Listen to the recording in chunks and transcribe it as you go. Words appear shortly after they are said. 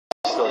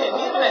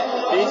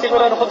テグ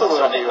ラルフォトグ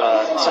ラフィー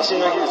は写真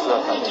の技術だ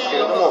ったんですけ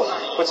れども、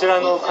こちら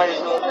の会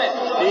場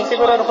でインテ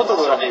グラルフォト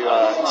グラフィー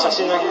は写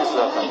真の技術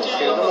だったんです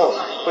けれども、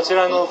こち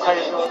らの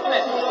会場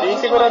でイ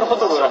ンテグラルフォ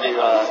トグラフィー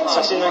は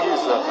写真の技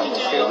術だったんで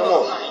すけれど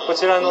も、こ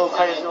ちらの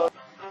会場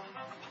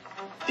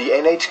The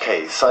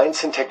NHK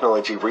Science and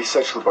Technology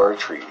Research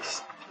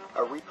Laboratories.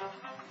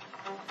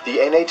 The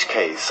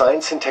NHK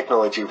Science and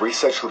Technology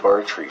Research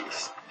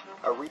Laboratories.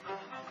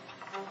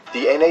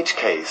 The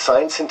NHK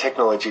Science and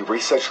Technology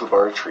Research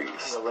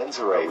Laboratories. A lens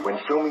array when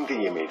filming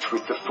the image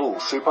with the full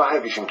super high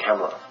vision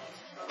camera,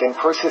 then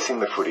processing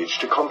the footage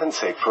to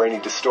compensate for any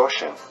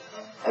distortion,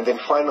 and then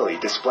finally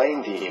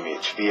displaying the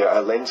image via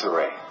a lens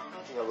array.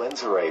 A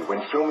lens array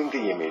when filming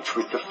the image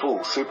with the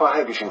full super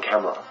high vision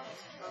camera,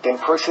 then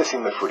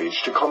processing the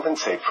footage to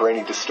compensate for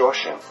any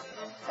distortion,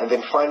 and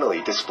then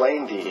finally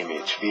displaying the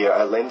image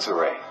via a lens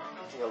array.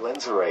 A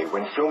lens array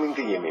when filming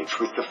the image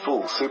with the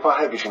full super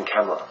high vision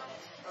camera,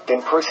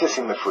 then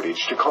processing the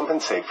footage to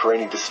compensate for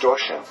any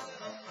distortion,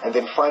 and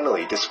then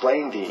finally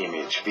displaying the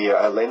image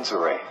via a lens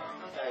array.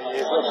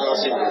 楽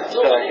しんでい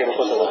ただける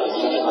ことがで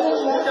きます。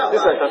で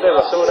すので、例え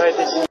ば将来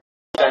的に映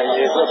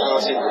像を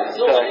楽しんで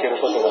いただける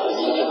ことがで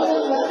きます。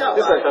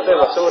ですので、例え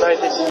ば将来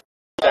的に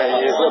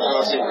映像を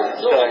楽しんで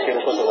いただけ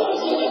ることがで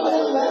きま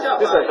す。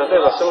ですので、例え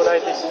ば将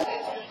来的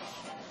に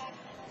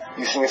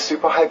Using a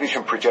super high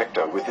vision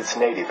projector with its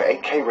native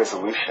 8K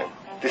resolution,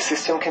 this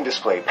system can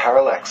display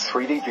parallax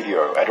 3D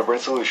video at a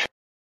resolution.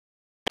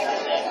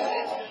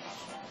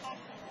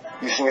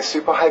 Using a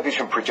super high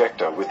vision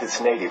projector with its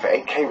native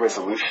 8K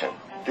resolution,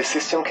 this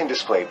system can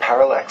display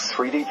parallax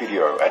 3D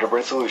video at a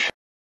resolution.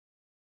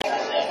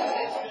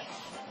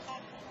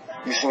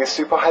 Using a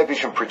super high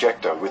vision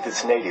projector with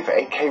its native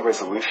 8K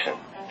resolution,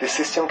 this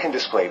system can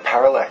display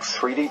parallax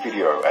 3D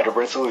video at a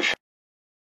resolution.